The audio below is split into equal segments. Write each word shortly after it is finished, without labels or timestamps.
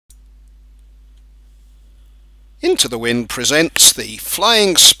Into the Wind presents the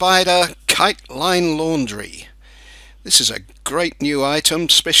Flying Spider Kite-Line Laundry. This is a great new item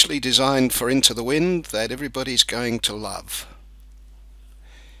specially designed for Into the Wind that everybody's going to love.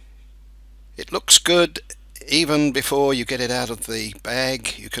 It looks good even before you get it out of the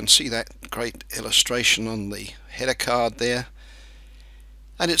bag. You can see that great illustration on the header card there.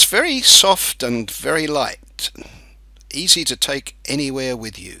 And it's very soft and very light, easy to take anywhere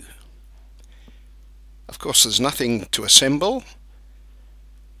with you. Of course, there's nothing to assemble.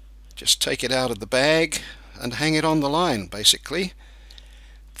 Just take it out of the bag and hang it on the line, basically.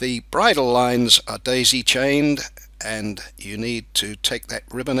 The bridle lines are daisy chained, and you need to take that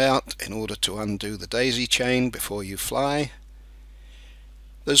ribbon out in order to undo the daisy chain before you fly.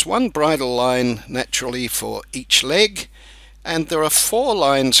 There's one bridle line naturally for each leg, and there are 4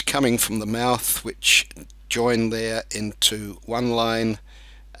 lines coming from the mouth which join there into one line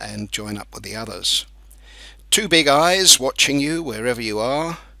and join up with the others. 2 big eyes watching you wherever you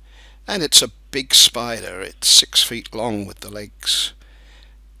are, and it's a big spider. It's 6 feet long with the legs.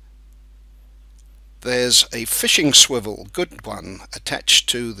 There's a fishing swivel, good one, attached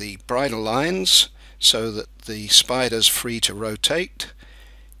to the bridle lines so that the spider's free to rotate.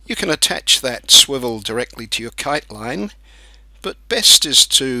 You can attach that swivel directly to your kite line, but best is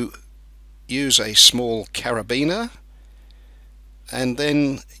to use a small carabiner, and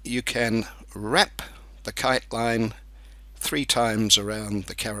then you can wrap the kite line 3 times around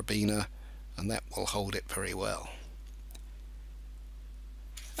the carabiner, and that will hold it very well.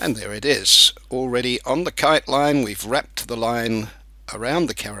 And there it is, already on the kite line. We've wrapped the line around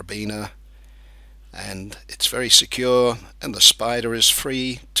the carabiner, and it's very secure, and the spider is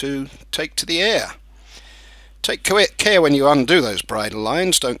free to take to the air. Take care when you undo those bridle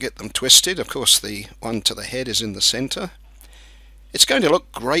lines, don't get them twisted. Of course, the one to the head is in the center. It's going to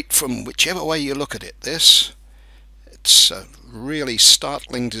look great from whichever way you look at it, this. It's a really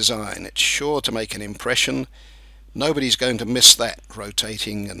startling design. It's sure to make an impression. Nobody's going to miss that,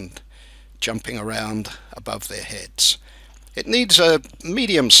 rotating and jumping around above their heads. It needs a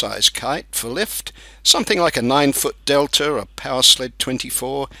medium-sized kite for lift, something like a 9-foot Delta, a Power Sled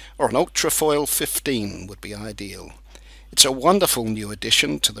 24, or an Ultrafoil 15 would be ideal. It's a wonderful new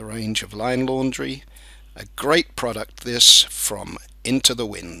addition to the range of line laundry. A great product this from Into the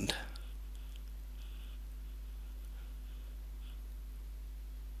Wind.